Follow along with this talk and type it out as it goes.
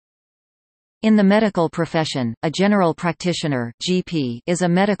In the medical profession, a general practitioner (GP) is a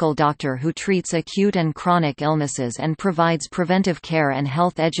medical doctor who treats acute and chronic illnesses and provides preventive care and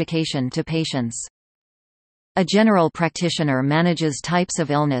health education to patients. A general practitioner manages types of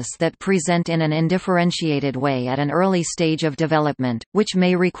illness that present in an undifferentiated way at an early stage of development, which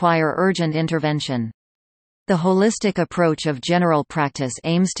may require urgent intervention. The holistic approach of general practice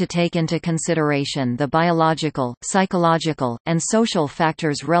aims to take into consideration the biological, psychological, and social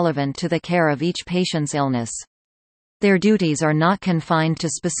factors relevant to the care of each patient's illness. Their duties are not confined to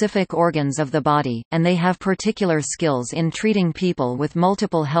specific organs of the body, and they have particular skills in treating people with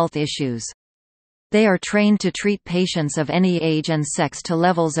multiple health issues. They are trained to treat patients of any age and sex to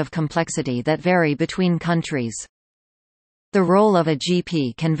levels of complexity that vary between countries. The role of a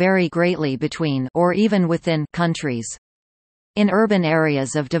GP can vary greatly between or even within countries. In urban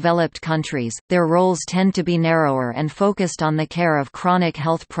areas of developed countries, their roles tend to be narrower and focused on the care of chronic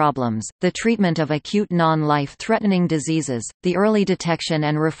health problems, the treatment of acute non-life-threatening diseases, the early detection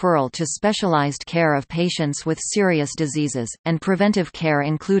and referral to specialized care of patients with serious diseases, and preventive care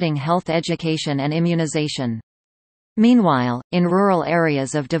including health education and immunization. Meanwhile, in rural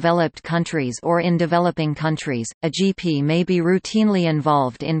areas of developed countries or in developing countries, a GP may be routinely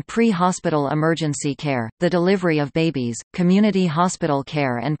involved in pre-hospital emergency care, the delivery of babies, community hospital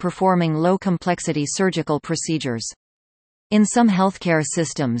care and performing low-complexity surgical procedures. In some healthcare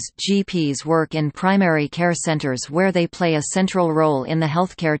systems, GPs work in primary care centers where they play a central role in the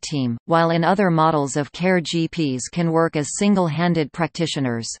healthcare team, while in other models of care GPs can work as single-handed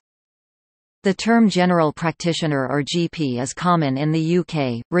practitioners. The term general practitioner or GP is common in the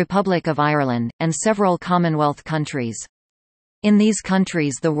UK, Republic of Ireland, and several Commonwealth countries. In these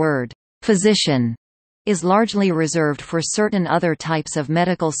countries the word physician is largely reserved for certain other types of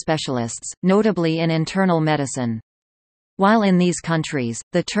medical specialists, notably in internal medicine. While in these countries,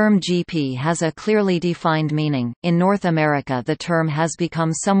 the term GP has a clearly defined meaning, in North America the term has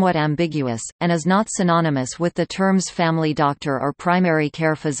become somewhat ambiguous, and is not synonymous with the terms family doctor or primary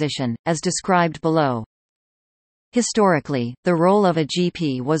care physician, as described below. Historically, the role of a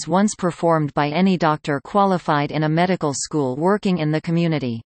GP was once performed by any doctor qualified in a medical school working in the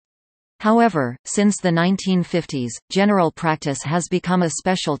community. However, since the 1950s, general practice has become a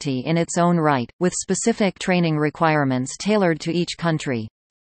specialty in its own right, with specific training requirements tailored to each country.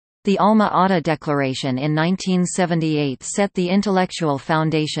 The Alma Ata Declaration in 1978 set the intellectual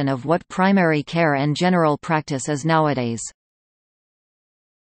foundation of what primary care and general practice is nowadays.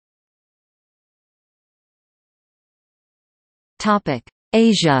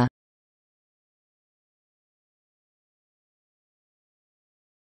 Asia.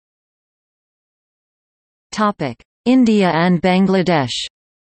 India and Bangladesh.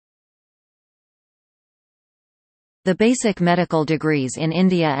 The basic medical degrees in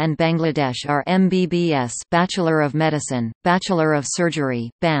India and Bangladesh are MBBS, Bachelor of Medicine, Bachelor of Surgery,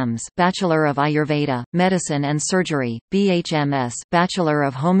 BAMS, Bachelor of Ayurveda, Medicine and Surgery, BHMS, Bachelor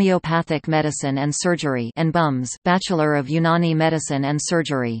of Homeopathic Medicine and Surgery, and BUMS, Bachelor of Unani Medicine and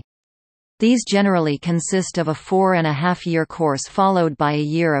Surgery. These generally consist of a 4.5-year course followed by a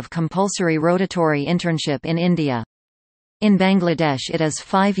year of compulsory rotatory internship in India. In Bangladesh it is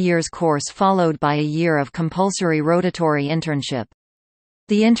 5 years course followed by a year of compulsory rotatory internship.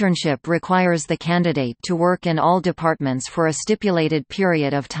 The internship requires the candidate to work in all departments for a stipulated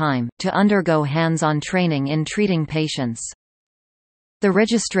period of time, to undergo hands-on training in treating patients. The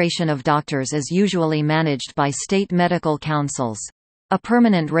registration of doctors is usually managed by state medical councils. A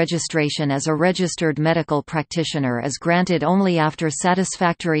permanent registration as a registered medical practitioner is granted only after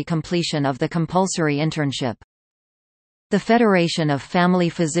satisfactory completion of the compulsory internship. The Federation of Family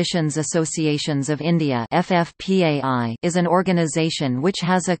Physicians Associations of India (FFPAI) is an organization which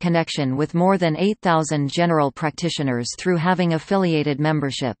has a connection with more than 8,000 general practitioners through having affiliated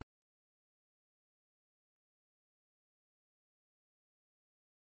membership.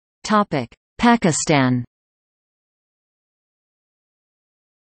 Pakistan.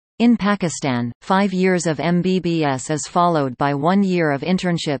 In Pakistan, 5 years of MBBS is followed by 1 year of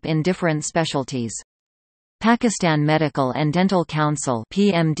internship in different specialties. Pakistan Medical and Dental Council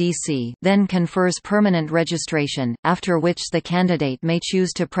 (PMDC) then confers permanent registration, after which the candidate may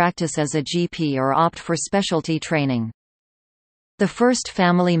choose to practice as a GP or opt for specialty training. The first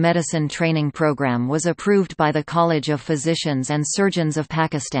family medicine training program was approved by the College of Physicians and Surgeons of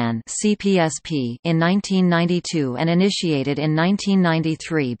Pakistan (CPSP) in 1992 and initiated in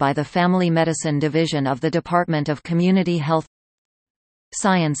 1993 by the Family Medicine Division of the Department of Community Health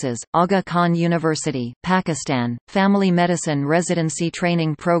Sciences, Aga Khan University, Pakistan. Family Medicine Residency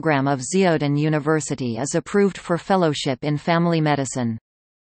Training Program of Ziauddin University is approved for fellowship in family medicine.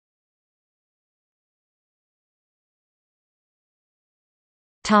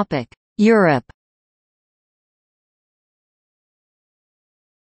 Europe.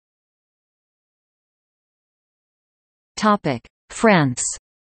 France.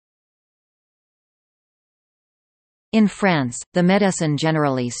 In France, the médecin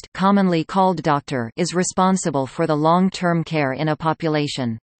généraliste, commonly called doctor, is responsible for the long-term care in a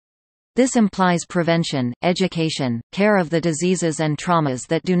population. This implies prevention, education, care of the diseases and traumas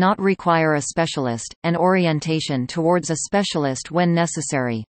that do not require a specialist, and orientation towards a specialist when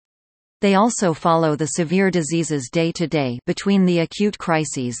necessary. They also follow the severe diseases day to day between the acute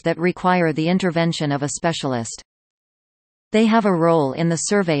crises that require the intervention of a specialist. They have a role in the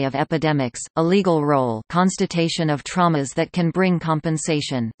survey of epidemics, a legal role, constatation of traumas that can bring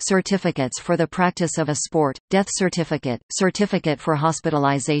compensation, certificates for the practice of a sport, death certificate, certificate for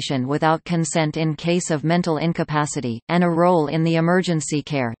hospitalization without consent in case of mental incapacity, and a role in the emergency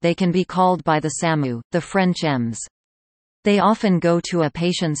care. They can be called by the SAMU, the French EMS. They often go to a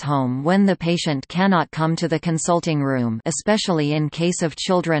patient's home when the patient cannot come to the consulting room, especially in case of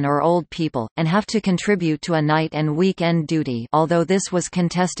children or old people, and have to contribute to a night and weekend duty. Although this was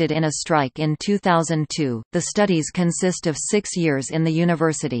contested in a strike in 2002, the studies consist of 6 years in the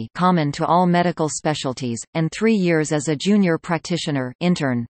university, common to all medical specialties, and 3 years as a junior practitioner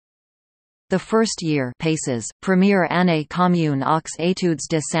intern. The first year PACES, Première année commune aux études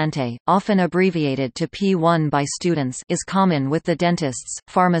de santé, often abbreviated to P1 by students, is common with the dentists,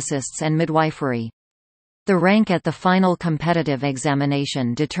 pharmacists and midwifery. The rank at the final competitive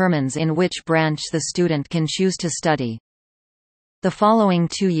examination determines in which branch the student can choose to study. The following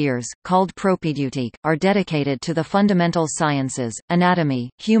 2 years, called propedeutique, are dedicated to the fundamental sciences, anatomy,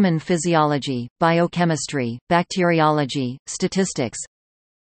 human physiology, biochemistry, bacteriology, statistics.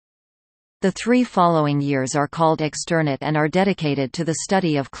 The 3 following years are called externate and are dedicated to the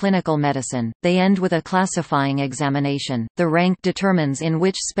study of clinical medicine. They end with a classifying examination. The rank determines in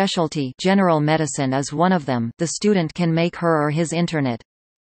which specialty, general medicine is one of them, the student can make her or his internate.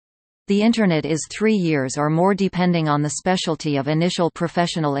 The internate is 3 years or more depending on the specialty of initial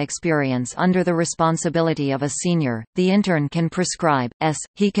professional experience under the responsibility of a senior. The intern can prescribe,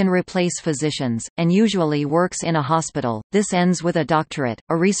 he can replace physicians, and usually works in a hospital. This ends with a doctorate,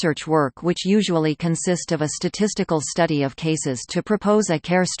 a research work which usually consists of a statistical study of cases to propose a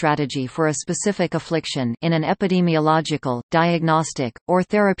care strategy for a specific affliction in an epidemiological, diagnostic, or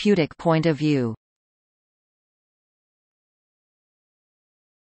therapeutic point of view.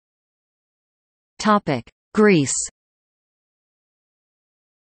 Greece.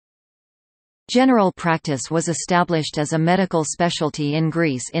 General practice was established as a medical specialty in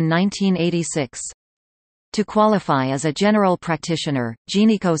Greece in 1986. To qualify as a general practitioner,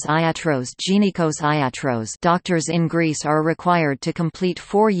 gynaikos iatros doctors in Greece are required to complete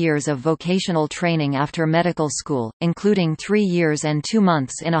 4 years of vocational training after medical school, including 3 years and 2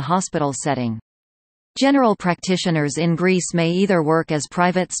 months in a hospital setting. General practitioners in Greece may either work as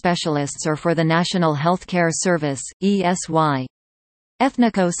private specialists or for the National Healthcare Service, ESY.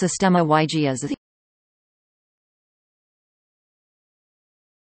 Ethniko Sistema Ygis.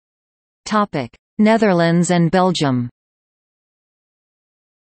 Netherlands and Belgium.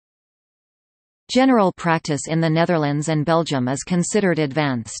 General practice in the Netherlands and Belgium is considered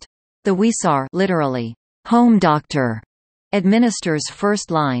advanced. The huisarts, literally, home doctor, administers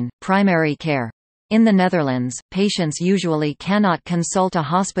first-line, primary care. In the Netherlands, patients usually cannot consult a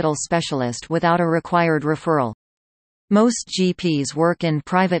hospital specialist without a required referral. Most GPs work in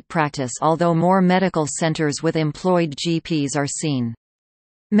private practice, although more medical centers with employed GPs are seen.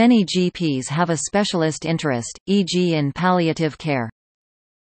 Many GPs have a specialist interest, e.g. in palliative care.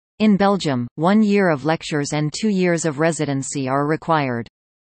 In Belgium, 1 year of lectures and 2 years of residency are required.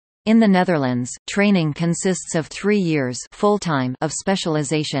 In the Netherlands, training consists of 3 years full-time of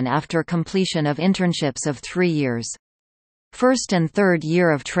specialization after completion of internships of 3 years. First and third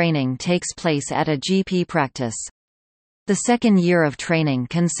year of training takes place at a GP practice. The second year of training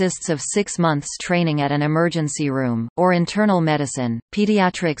consists of 6 months training at an emergency room, or internal medicine,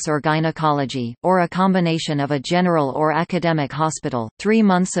 pediatrics or gynecology, or a combination of a general or academic hospital, 3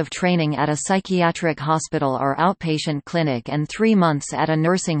 months of training at a psychiatric hospital or outpatient clinic and 3 months at a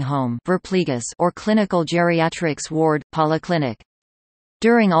nursing home or clinical geriatrics ward, polyclinic.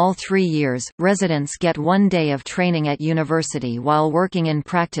 During all 3 years, residents get 1 day of training at university while working in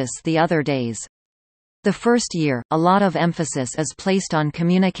practice the other days. The first year, a lot of emphasis is placed on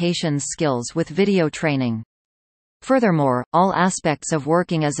communications skills with video training. Furthermore, all aspects of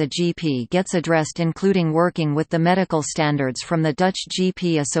working as a GP gets addressed, including working with the medical standards from the Dutch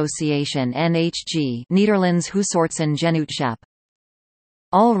GP Association NHG, Nederlands Huisartsengennootschap.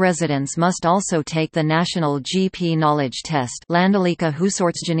 All residents must also take the National GP Knowledge Test Landelijke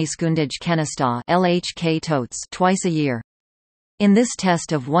Huisartsgeneeskundige Kennisdag (LHK TOTS) twice a year. In this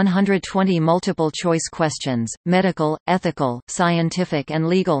test of 120 multiple-choice questions, medical, ethical, scientific and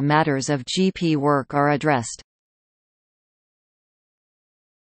legal matters of GP work are addressed.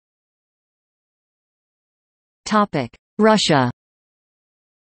 Russia.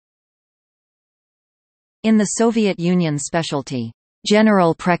 In the Soviet Union, specialty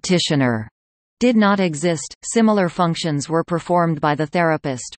general practitioner did not exist. Similar functions were performed by the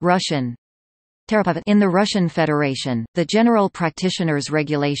therapist Russian. In the Russian Federation, the general practitioners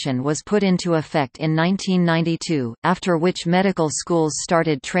regulation was put into effect in 1992, after which medical schools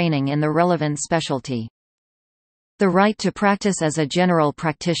started training in the relevant specialty. The right to practice as a general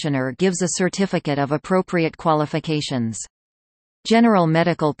practitioner gives a certificate of appropriate qualifications. General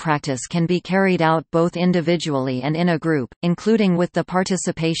medical practice can be carried out both individually and in a group, including with the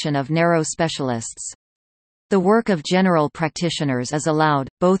participation of narrow specialists. The work of general practitioners is allowed,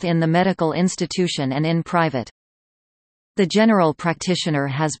 both in the medical institution and in private. The general practitioner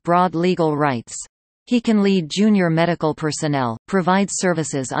has broad legal rights. He can lead junior medical personnel, provide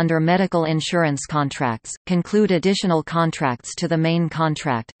services under medical insurance contracts, conclude additional contracts to the main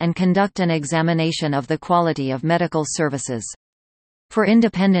contract, and conduct an examination of the quality of medical services. For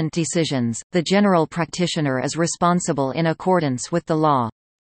independent decisions, the general practitioner is responsible in accordance with the law.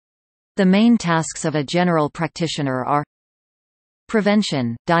 The main tasks of a general practitioner are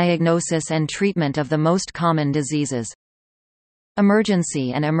prevention, diagnosis and treatment of the most common diseases,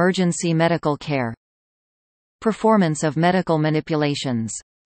 emergency and emergency medical care, performance of medical manipulations.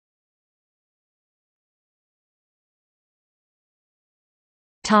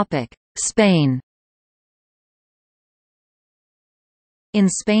 Spain. In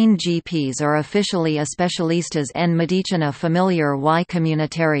Spain, GPs are officially especialistas en medicina familiar y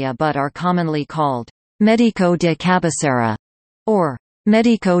comunitaria but are commonly called médico de cabecera or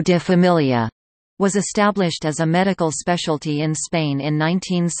médico de familia. Was established as a medical specialty in Spain in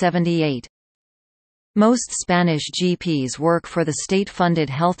 1978. Most Spanish GPs work for the state-funded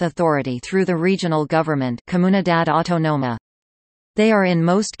health authority through the regional government Comunidad Autónoma. They are in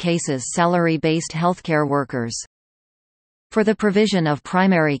most cases salary-based healthcare workers. For the provision of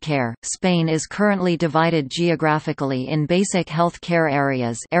primary care, Spain is currently divided geographically in basic health care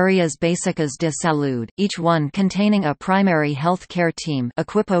areas, áreas básicas de salud, each one containing a primary health care team,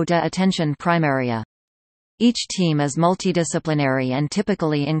 equipo de atención primaria. Each team is multidisciplinary and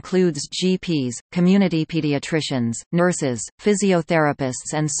typically includes GPs, community pediatricians, nurses,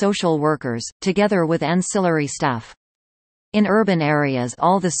 physiotherapists and social workers, together with ancillary staff. In urban areas,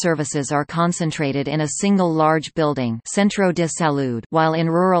 all the services are concentrated in a single large building, Centro de Salud, while in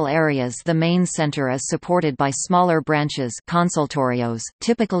rural areas the main center is supported by smaller branches, consultorios,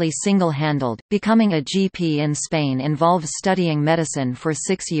 typically single-handled. Becoming a GP in Spain involves studying medicine for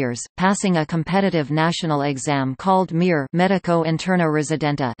 6 years, passing a competitive national exam called MIR, Médico Interno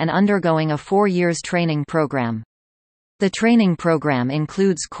Residente, and undergoing a 4 years training program. The training program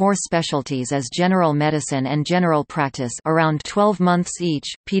includes core specialties as general medicine and general practice around 12 months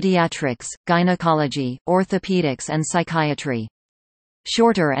each, pediatrics, gynecology, orthopedics and psychiatry.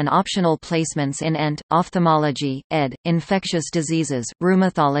 Shorter and optional placements in ENT, ophthalmology, ED, infectious diseases,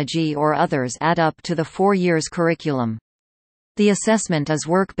 rheumatology or others add up to the 4 years curriculum. The assessment is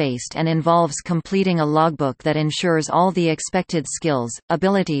work-based and involves completing a logbook that ensures all the expected skills,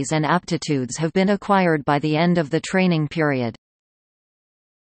 abilities and aptitudes have been acquired by the end of the training period.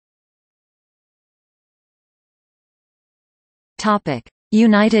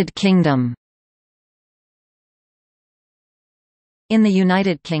 United Kingdom. In the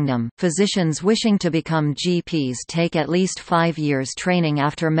United Kingdom, physicians wishing to become GPs take at least 5 years training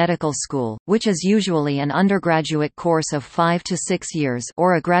after medical school, which is usually an undergraduate course of 5 to 6 years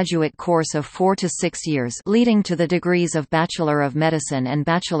or a graduate course of 4 to 6 years, leading to the degrees of Bachelor of Medicine and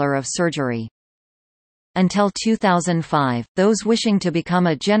Bachelor of Surgery. Until 2005, those wishing to become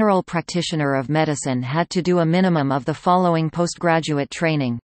a general practitioner of medicine had to do a minimum of the following postgraduate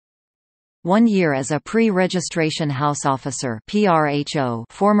training. 1 year as a pre-registration house officer (PRHO),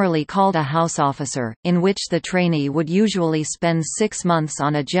 formerly called a house officer, in which the trainee would usually spend 6 months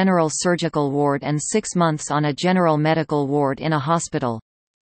on a general surgical ward and 6 months on a general medical ward in a hospital.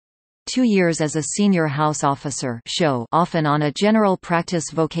 2 years as a senior house officer (SHO), often on a general practice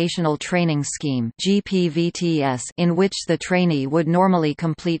vocational training scheme (GPVTS), in which the trainee would normally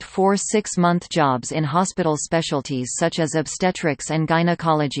complete 4 6-month jobs in hospital specialties such as obstetrics and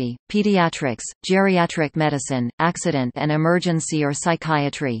gynecology, pediatrics, geriatric medicine, accident and emergency or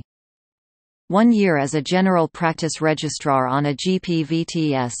psychiatry. 1 year as a general practice registrar on a GP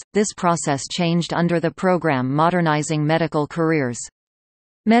VTS. This process changed under the program Modernizing Medical Careers.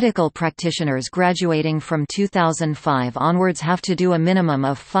 Medical practitioners graduating from 2005 onwards have to do a minimum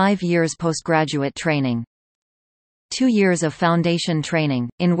of 5 years postgraduate training. 2 years of foundation training,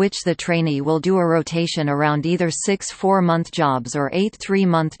 in which the trainee will do a rotation around either 6 4-month jobs or 8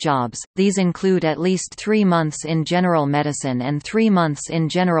 3-month jobs. These include at least 3 months in general medicine and 3 months in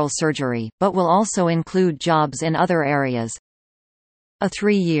general surgery, but will also include jobs in other areas. A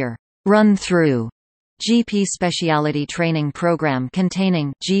 3-year run-through GP specialty training program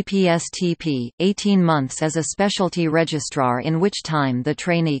containing GPSTP, 18 months as a specialty registrar, in which time the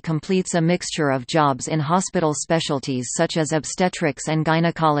trainee completes a mixture of jobs in hospital specialties such as obstetrics and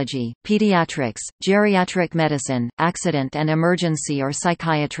gynecology, pediatrics, geriatric medicine, accident and emergency or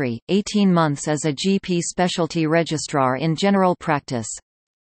psychiatry, 18 months as a GP specialty registrar in general practice.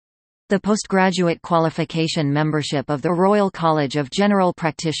 The postgraduate qualification membership of the Royal College of General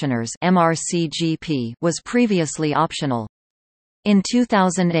Practitioners (MRCGP) was previously optional. In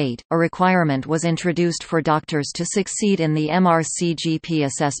 2008, a requirement was introduced for doctors to succeed in the MRCGP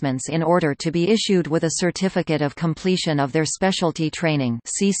assessments in order to be issued with a certificate of completion of their specialty training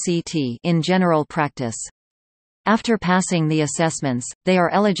 (CCT) in general practice. After passing the assessments, they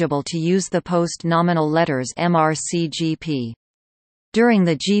are eligible to use the post-nominal letters MRCGP. During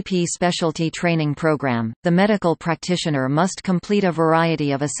the GP specialty training program, the medical practitioner must complete a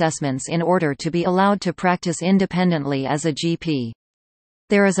variety of assessments in order to be allowed to practice independently as a GP.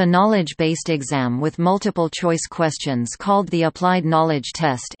 There is a knowledge-based exam with multiple-choice questions called the Applied Knowledge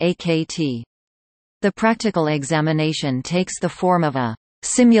Test (AKT). The practical examination takes the form of a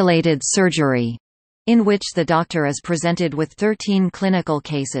simulated surgery, in which the doctor is presented with 13 clinical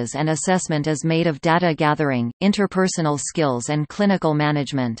cases and assessment is made of data gathering, interpersonal skills and clinical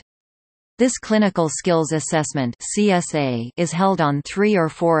management. This clinical skills assessment (CSA) is held on 3 or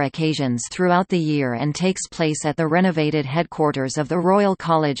 4 occasions throughout the year and takes place at the renovated headquarters of the Royal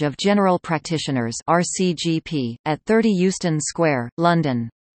College of General Practitioners (RCGP) at 30 Euston Square, London.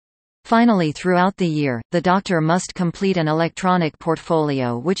 Finally, throughout the year, the doctor must complete an electronic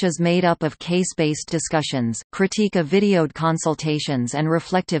portfolio which is made up of case-based discussions, critique of videoed consultations and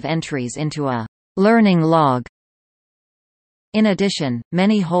reflective entries into a learning log. In addition,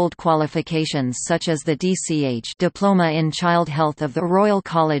 many hold qualifications such as the DCH Diploma in Child Health of the Royal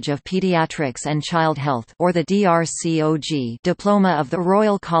College of Pediatrics and Child Health or the DRCOG Diploma of the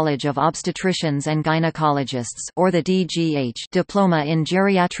Royal College of Obstetricians and Gynecologists or the DGH Diploma in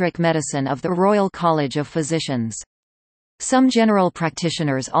Geriatric Medicine of the Royal College of Physicians. Some general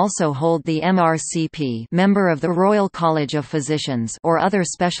practitioners also hold the MRCP member of the Royal College of Physicians or other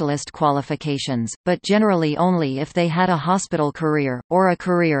specialist qualifications, but generally only if they had a hospital career, or a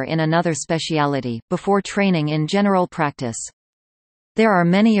career in another specialty, before training in general practice. There are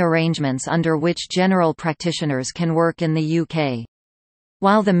many arrangements under which general practitioners can work in the UK.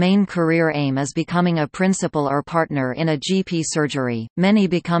 While the main career aim is becoming a principal or partner in a GP surgery, many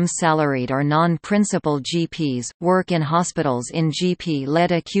become salaried or non-principal GPs, work in hospitals in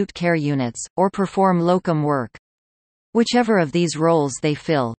GP-led acute care units, or perform locum work. Whichever of these roles they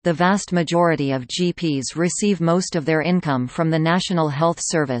fill, the vast majority of GPs receive most of their income from the National Health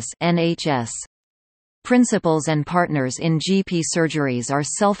Service (NHS). Principals and partners in GP surgeries are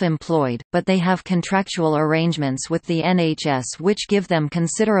self-employed, but they have contractual arrangements with the NHS which give them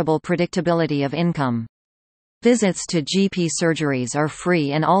considerable predictability of income. Visits to GP surgeries are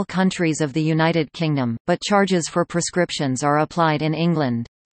free in all countries of the United Kingdom, but charges for prescriptions are applied in England.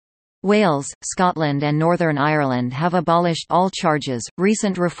 Wales, Scotland and Northern Ireland have abolished all charges.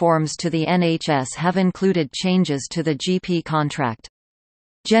 Recent reforms to the NHS have included changes to the GP contract.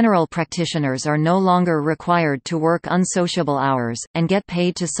 General practitioners are no longer required to work unsociable hours, and get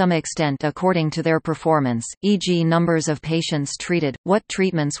paid to some extent according to their performance, e.g. numbers of patients treated, what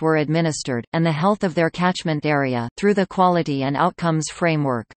treatments were administered, and the health of their catchment area, through the Quality and Outcomes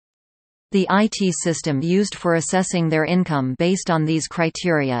Framework. The IT system used for assessing their income based on these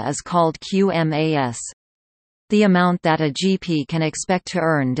criteria is called QMAS. The amount that a GP can expect to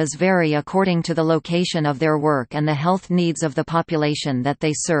earn does vary according to the location of their work and the health needs of the population that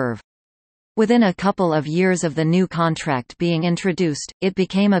they serve. Within a couple of years of the new contract being introduced, it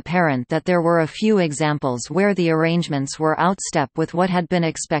became apparent that there were a few examples where the arrangements were outstep with what had been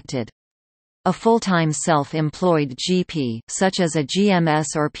expected. A full-time self-employed GP, such as a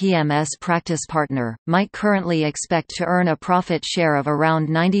GMS or PMS practice partner, might currently expect to earn a profit share of around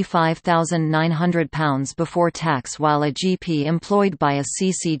 £95,900 before tax, while a GP employed by a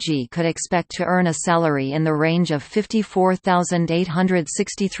CCG could expect to earn a salary in the range of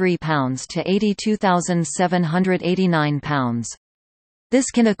 £54,863 to £82,789. This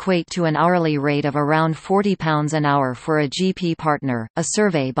can equate to an hourly rate of around £40 an hour for a GP partner. A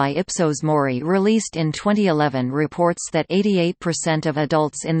survey by Ipsos Mori released in 2011 reports that 88% of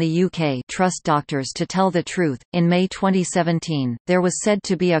adults in the UK trust doctors to tell the truth. In May 2017, there was said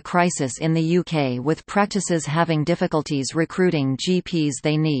to be a crisis in the UK, with practices having difficulties recruiting GPs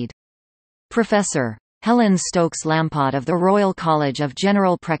they need. Professor Helen Stokes-Lampard of the Royal College of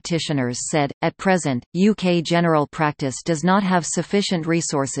General Practitioners said, "At present, UK general practice does not have sufficient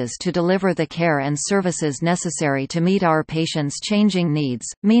resources to deliver the care and services necessary to meet our patients' changing needs,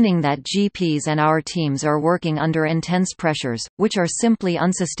 meaning that GPs and our teams are working under intense pressures, which are simply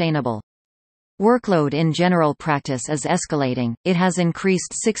unsustainable." Workload in general practice is escalating. It has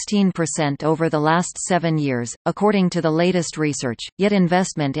increased 16% over the last 7 years, according to the latest research, yet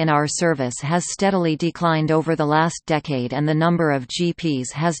investment in our service has steadily declined over the last decade and the number of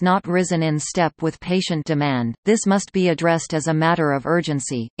GPs has not risen in step with patient demand. This must be addressed as a matter of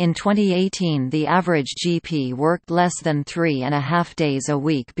urgency. In 2018, the average GP worked less than 3.5 days a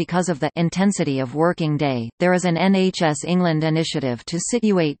week because of the intensity of working day. There is an NHS England initiative to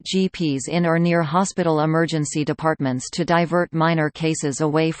situate GPs in or near hospital emergency departments to divert minor cases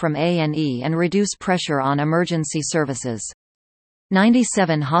away from A&E and reduce pressure on emergency services.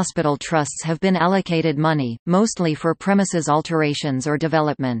 97 hospital trusts have been allocated money, mostly for premises alterations or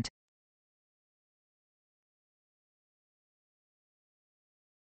development.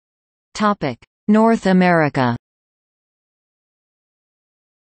 North America.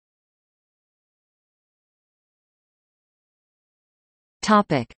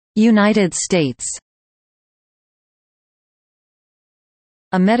 United States.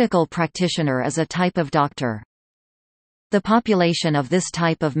 A medical practitioner is a type of doctor. The population of this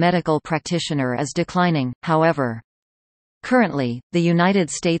type of medical practitioner is declining, however. Currently, the United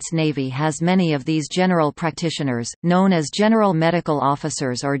States Navy has many of these general practitioners, known as General Medical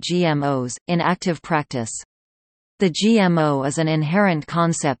Officers or GMOs, in active practice. The GMO is an inherent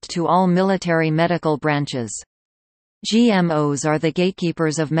concept to all military medical branches. GMOs are the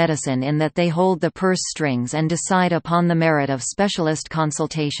gatekeepers of medicine in that they hold the purse strings and decide upon the merit of specialist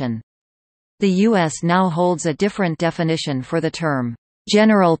consultation. The U.S. now holds a different definition for the term,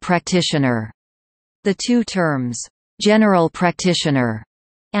 general practitioner. The two terms, general practitioner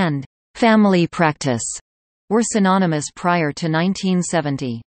and family practice, were synonymous prior to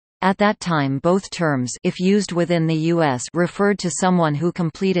 1970. At that time both terms, if used within the U.S., referred to someone who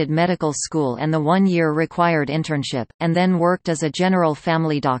completed medical school and the one-year required internship, and then worked as a general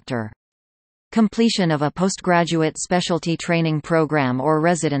family doctor. Completion of a postgraduate specialty training program or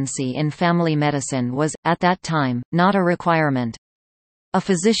residency in family medicine was, at that time, not a requirement. A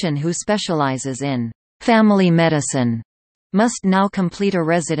physician who specializes in family medicine must now complete a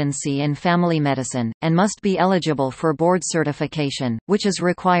residency in family medicine, and must be eligible for board certification, which is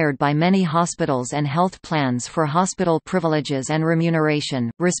required by many hospitals and health plans for hospital privileges and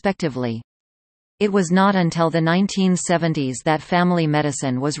remuneration, respectively. It was not until the 1970s that family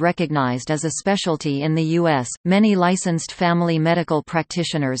medicine was recognized as a specialty in the U.S. Many licensed family medical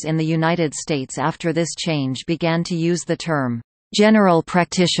practitioners in the United States after this change began to use the term general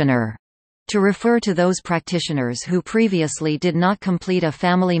practitioner to refer to those practitioners who previously did not complete a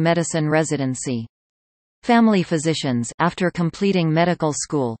family medicine residency. Family physicians, after completing medical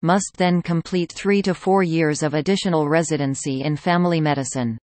school, must then complete 3 to 4 years of additional residency in family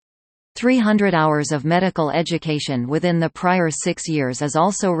medicine. 300 hours of medical education within the prior 6 years is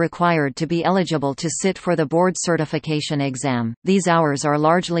also required to be eligible to sit for the board certification exam. These hours are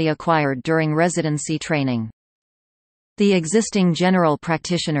largely acquired during residency training. The existing general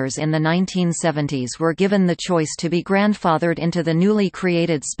practitioners in the 1970s were given the choice to be grandfathered into the newly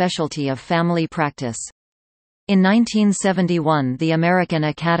created specialty of family practice. In 1971, the American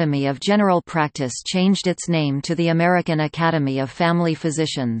Academy of General Practice changed its name to the American Academy of Family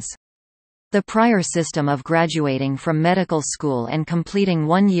Physicians. The prior system of graduating from medical school and completing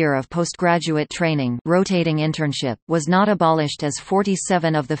 1 year of postgraduate training, rotating internship, was not abolished, as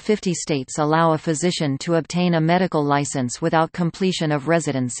 47 of the 50 states allow a physician to obtain a medical license without completion of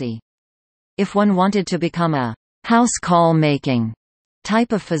residency. If one wanted to become a house call making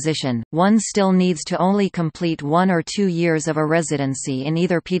type of physician, one still needs to only complete 1 or 2 years of a residency in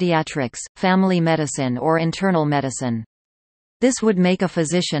either pediatrics, family medicine or internal medicine. This would make a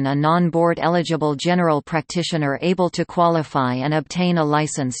physician a non-board eligible general practitioner able to qualify and obtain a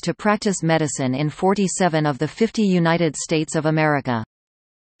license to practice medicine in 47 of the 50 United States of America.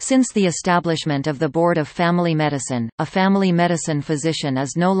 Since the establishment of the Board of Family Medicine, a family medicine physician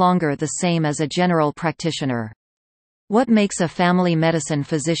is no longer the same as a general practitioner. What makes a family medicine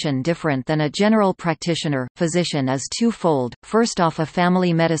physician different than a general practitioner physician is twofold. First off, a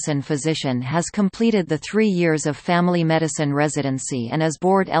family medicine physician has completed the 3 years of family medicine residency and is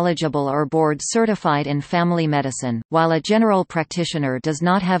board eligible or board certified in family medicine, while a general practitioner does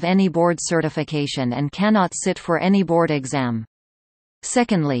not have any board certification and cannot sit for any board exam.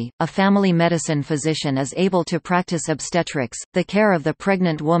 Secondly, a family medicine physician is able to practice obstetrics, the care of the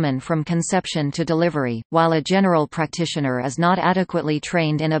pregnant woman from conception to delivery, while a general practitioner is not adequately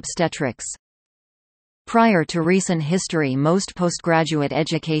trained in obstetrics. Prior to recent history, most postgraduate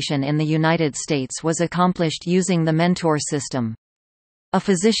education in the United States was accomplished using the mentor system. A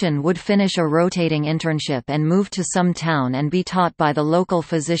physician would finish a rotating internship and move to some town and be taught by the local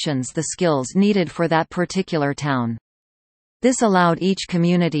physicians the skills needed for that particular town. This allowed each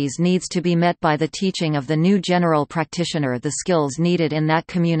community's needs to be met by the teaching of the new general practitioner the skills needed in that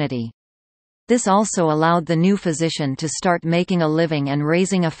community. This also allowed the new physician to start making a living and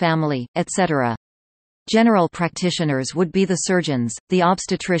raising a family, etc. General practitioners would be the surgeons, the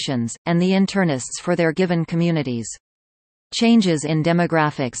obstetricians, and the internists for their given communities. Changes in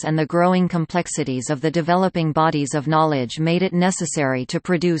demographics and the growing complexities of the developing bodies of knowledge made it necessary to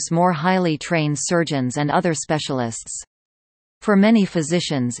produce more highly trained surgeons and other specialists. For many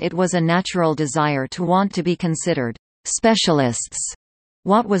physicians it was a natural desire to want to be considered specialists.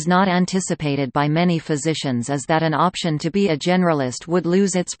 What was not anticipated by many physicians is that an option to be a generalist would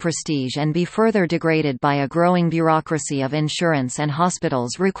lose its prestige and be further degraded by a growing bureaucracy of insurance and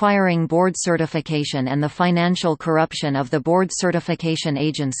hospitals requiring board certification and the financial corruption of the board certification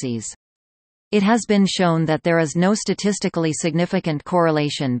agencies. It has been shown that there is no statistically significant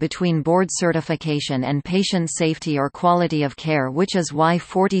correlation between board certification and patient safety or quality of care, which is why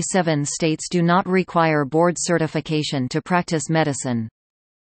 47 states do not require board certification to practice medicine.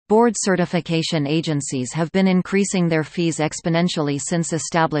 Board certification agencies have been increasing their fees exponentially since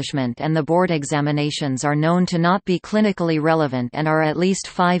establishment, and the board examinations are known to not be clinically relevant and are at least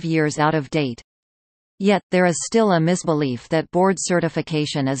 5 years out of date. Yet, there is still a misbelief that board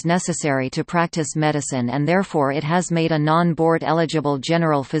certification is necessary to practice medicine, and therefore it has made a non-board eligible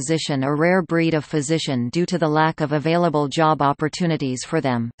general physician a rare breed of physician due to the lack of available job opportunities for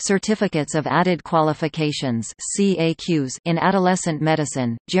them. Certificates of Added Qualifications (CAQs) in adolescent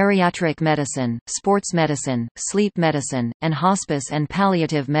medicine, geriatric medicine, sports medicine, sleep medicine, and hospice and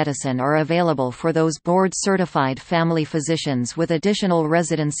palliative medicine are available for those board-certified family physicians with additional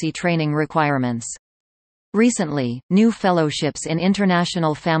residency training requirements. Recently, new fellowships in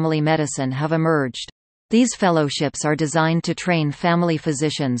international family medicine have emerged. These fellowships are designed to train family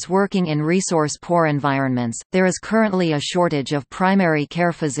physicians working in resource-poor environments. There is currently a shortage of primary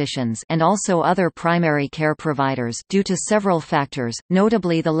care physicians and also other primary care providers due to several factors,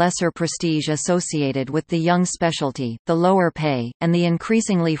 notably the lesser prestige associated with the young specialty, the lower pay, and the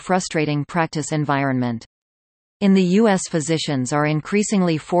increasingly frustrating practice environment. In the U.S., physicians are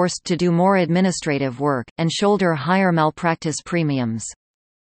increasingly forced to do more administrative work, and shoulder higher malpractice premiums.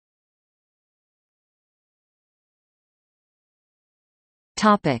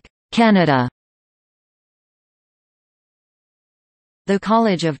 Canada. The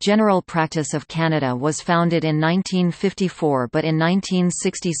College of General Practice of Canada was founded in 1954 but in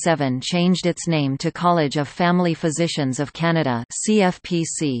 1967 changed its name to College of Family Physicians of Canada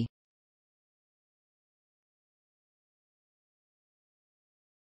 (CFPC).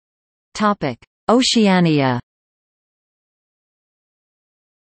 Oceania.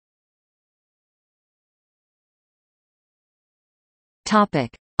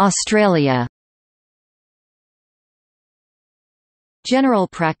 Australia. General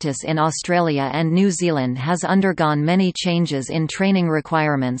practice in Australia and New Zealand has undergone many changes in training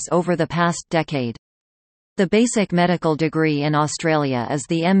requirements over the past decade. The basic medical degree in Australia is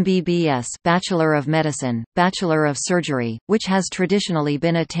the MBBS Bachelor of Medicine, Bachelor of Surgery, which has traditionally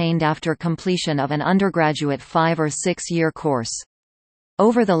been attained after completion of an undergraduate 5 or 6 year course.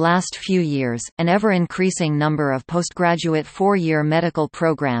 Over the last few years, an ever-increasing number of postgraduate 4-year medical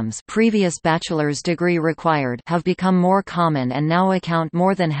programs, previous bachelor's degree required, have become more common and now account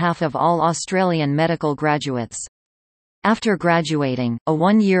more than half of all Australian medical graduates. After graduating, a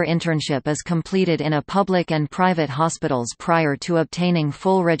 1-year internship is completed in a public and private hospitals prior to obtaining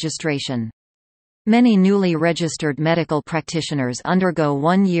full registration. Many newly registered medical practitioners undergo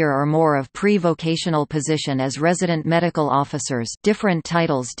 1 year or more of pre-vocational position as resident medical officers, different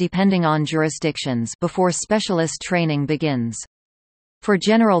titles depending on jurisdictions, before specialist training begins. For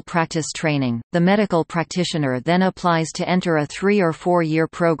general practice training, the medical practitioner then applies to enter a 3 or 4 year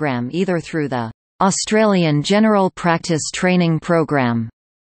program either through the Australian General Practice Training Programme,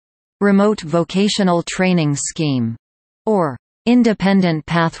 Remote Vocational Training Scheme, or Independent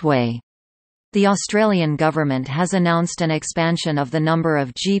Pathway. The Australian government has announced an expansion of the number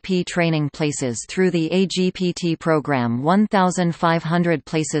of GP training places through the AGPT program. 1,500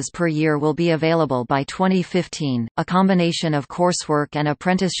 places per year will be available by 2015, a combination of coursework and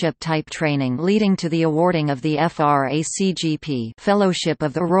apprenticeship-type training leading to the awarding of the FRACGP Fellowship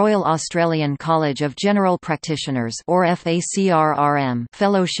of the Royal Australian College of General Practitioners or FACRRM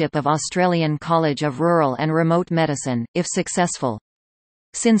Fellowship of Australian College of Rural and Remote Medicine, if successful.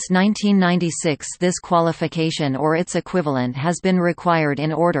 Since 1996 this qualification or its equivalent has been required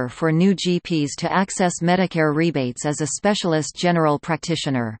in order for new GPs to access Medicare rebates as a specialist general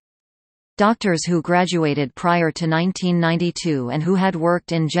practitioner. Doctors who graduated prior to 1992 and who had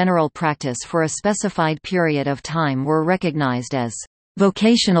worked in general practice for a specified period of time were recognized as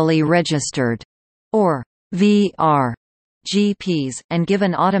vocationally registered, or VR, GPs, and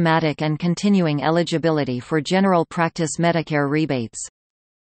given automatic and continuing eligibility for general practice Medicare rebates.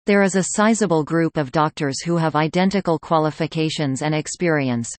 There is a sizable group of doctors who have identical qualifications and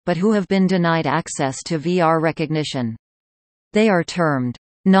experience, but who have been denied access to VR recognition. They are termed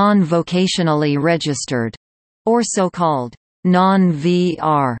non-vocationally registered, or so-called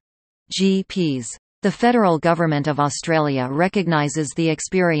non-VR GPs. The federal government of Australia recognises the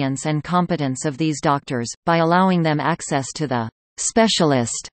experience and competence of these doctors, by allowing them access to the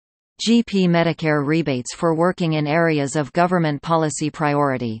specialist GP Medicare rebates for working in areas of government policy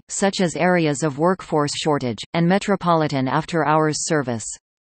priority, such as areas of workforce shortage, and metropolitan after-hours service.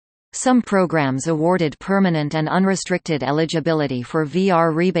 Some programs awarded permanent and unrestricted eligibility for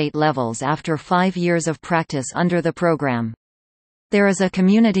VR rebate levels after 5 years of practice under the program. There is a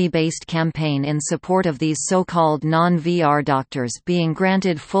community-based campaign in support of these so-called non-VR doctors being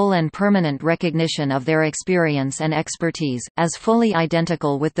granted full and permanent recognition of their experience and expertise, as fully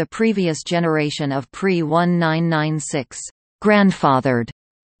identical with the previous generation of pre-1996 grandfathered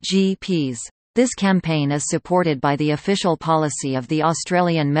GPs. This campaign is supported by the official policy of the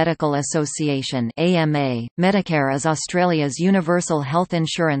Australian Medical Association (AMA). Medicare is Australia's universal health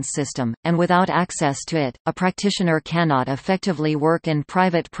insurance system, and without access to it, a practitioner cannot effectively work in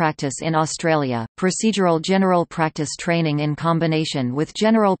private practice in Australia. Procedural general practice training in combination with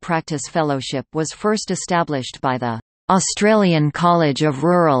general practice fellowship was first established by the Australian College of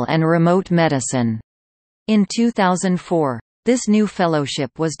Rural and Remote Medicine in 2004. This new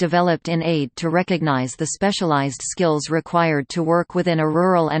fellowship was developed in aid to recognise the specialised skills required to work within a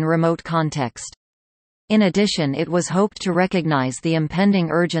rural and remote context. In addition, it was hoped to recognise the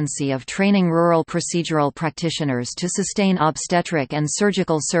impending urgency of training rural procedural practitioners to sustain obstetric and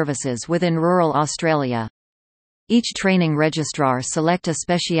surgical services within rural Australia. Each training registrar select a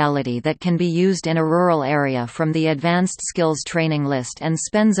speciality that can be used in a rural area from the Advanced Skills Training List and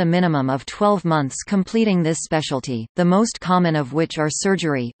spends a minimum of 12 months completing this specialty, the most common of which are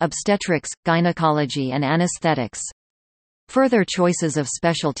surgery, obstetrics, gynecology and anesthetics. Further choices of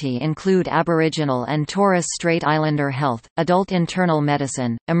specialty include Aboriginal and Torres Strait Islander health, adult internal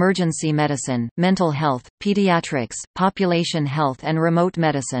medicine, emergency medicine, mental health, pediatrics, population health and remote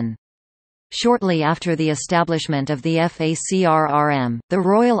medicine. Shortly after the establishment of the FACRRM, the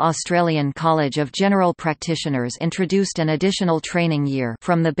Royal Australian College of General Practitioners introduced an additional training year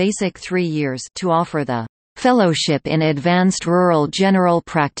from the basic 3 years to offer the Fellowship in Advanced Rural General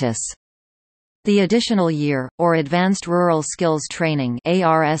Practice. The additional year, or Advanced Rural Skills Training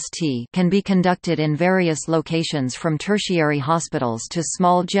 (ARST), can be conducted in various locations from tertiary hospitals to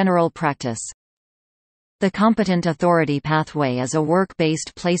small general practice. The Competent Authority Pathway is a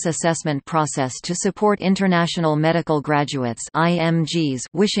work-based place assessment process to support international medical graduates (IMGs)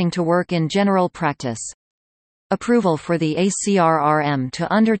 wishing to work in general practice. Approval for the ACRRM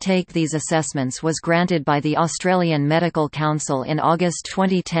to undertake these assessments was granted by the Australian Medical Council in August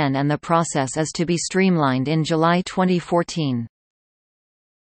 2010 and the process is to be streamlined in July 2014.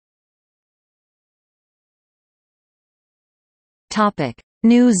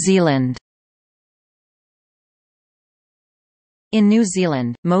 New Zealand. In New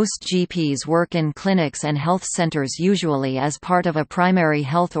Zealand, most GPs work in clinics and health centres usually as part of a primary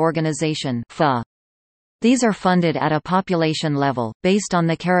health organisation (PHA). These are funded at a population level, based on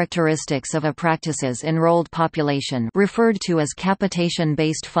the characteristics of a practice's enrolled population referred to as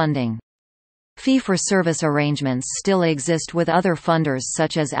capitation-based funding. Fee-for-service arrangements still exist with other funders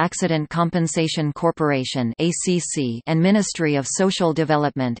such as Accident Compensation Corporation (ACC) and Ministry of Social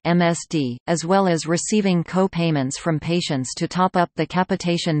Development (MSD), as well as receiving co-payments from patients to top up the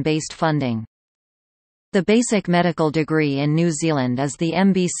capitation-based funding. The basic medical degree in New Zealand is the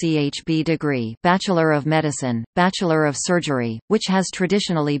MBCHB degree, Bachelor of Medicine, Bachelor of Surgery, which has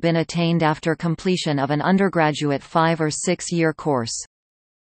traditionally been attained after completion of an undergraduate 5 or 6 year course.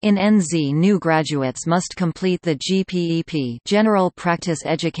 In NZ, new graduates must complete the GPEP General Practice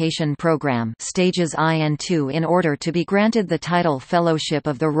Education Programme stages I and II in order to be granted the title Fellowship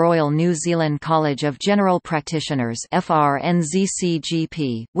of the Royal New Zealand College of General Practitioners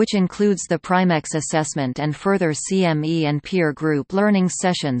 (FRNZCGP), which includes the Primex assessment and further CME and peer group learning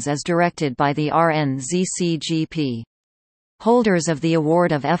sessions as directed by the RNZCGP. Holders of the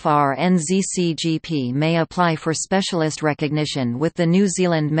award of FRNZCGP may apply for specialist recognition with the New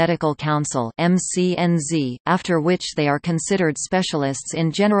Zealand Medical Council (MCNZ), after which they are considered specialists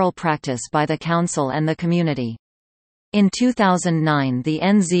in general practice by the Council and the community. In 2009, the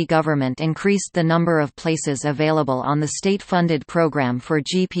NZ government increased the number of places available on the state-funded program for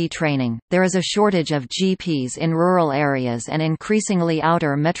GP training. There is a shortage of GPs in rural areas and increasingly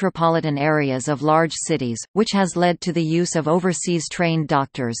outer metropolitan areas of large cities, which has led to the use of overseas trained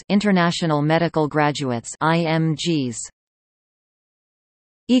doctors, international medical graduates (IMGs).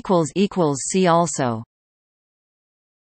 See also